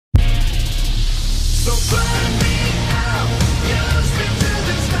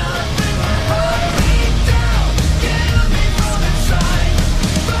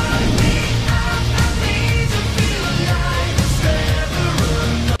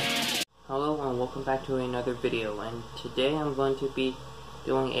Hello and welcome back to another video, and today I'm going to be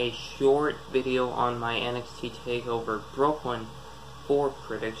doing a short video on my NXT Takeover Brooklyn 4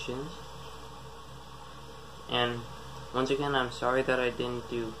 predictions. And once again, I'm sorry that I didn't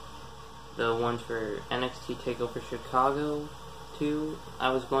do the ones for NXT Takeover Chicago 2. I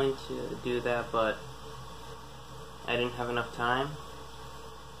was going to do that, but I didn't have enough time.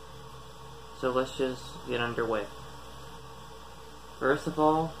 So let's just get underway. First of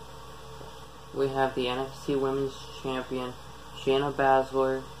all, we have the NXT Women's Champion Shayna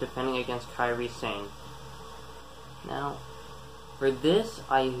Baszler defending against Kairi Sane. Now, for this,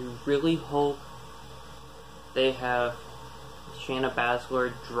 I really hope they have Shayna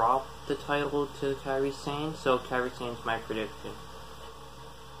Baszler drop the title to Kairi Sane, so Kairi Sane's my prediction.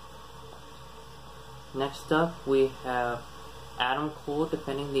 Next up, we have Adam Cole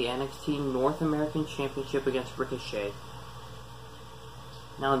defending the NXT North American Championship against Ricochet.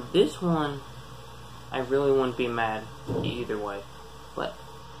 Now, this one, I really wouldn't be mad either way, but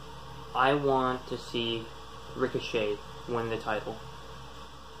I want to see Ricochet win the title.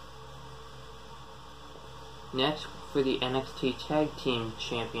 Next, for the NXT Tag Team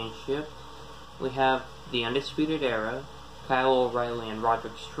Championship, we have the Undisputed Era, Kyle O'Reilly and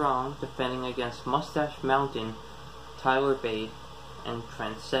Roderick Strong defending against Mustache Mountain, Tyler Bate, and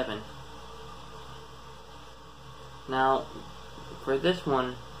Trent Seven. Now, for this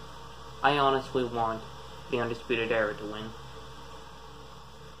one, I honestly want the Undisputed Era to win.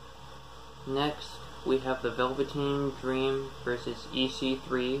 Next, we have the Velveteen Dream versus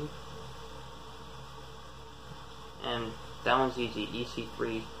EC3. And that one's easy,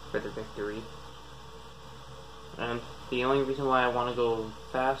 EC3 for the victory. And the only reason why I want to go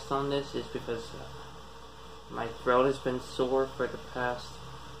fast on this is because my throat has been sore for the past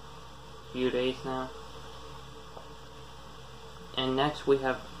few days now. And next we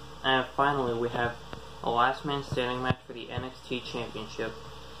have, finally we have a last man standing match for the NXT Championship.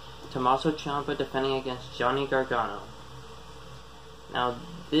 Tommaso Ciampa defending against Johnny Gargano. Now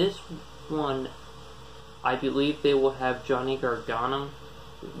this one, I believe they will have Johnny Gargano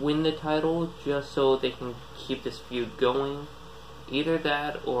win the title just so they can keep this feud going. Either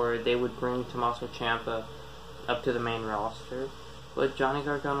that or they would bring Tommaso Ciampa up to the main roster. But Johnny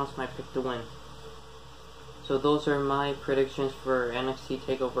Gargano's my pick to win. So those are my predictions for NXT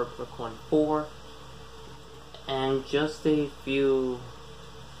Takeover Brooklyn 4. And just a few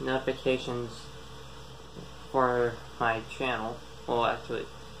notifications for my channel. Well, actually,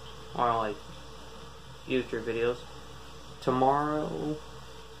 more like future videos. Tomorrow,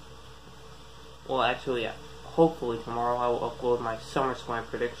 well actually, yeah, hopefully tomorrow I will upload my SummerSlam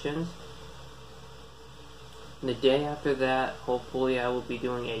predictions. The day after that, hopefully I will be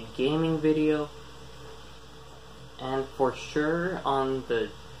doing a gaming video. And for sure, on the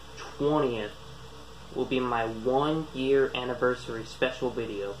 20th, will be my 1-year anniversary special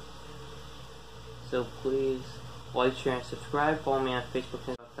video. So please like, share, and subscribe. Follow me on Facebook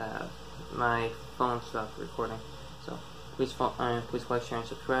and that. My phone stopped recording. So please like, share, and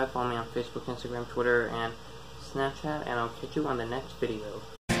subscribe. Follow me on Facebook, Instagram, Twitter, and Snapchat. And I'll catch you on the next video.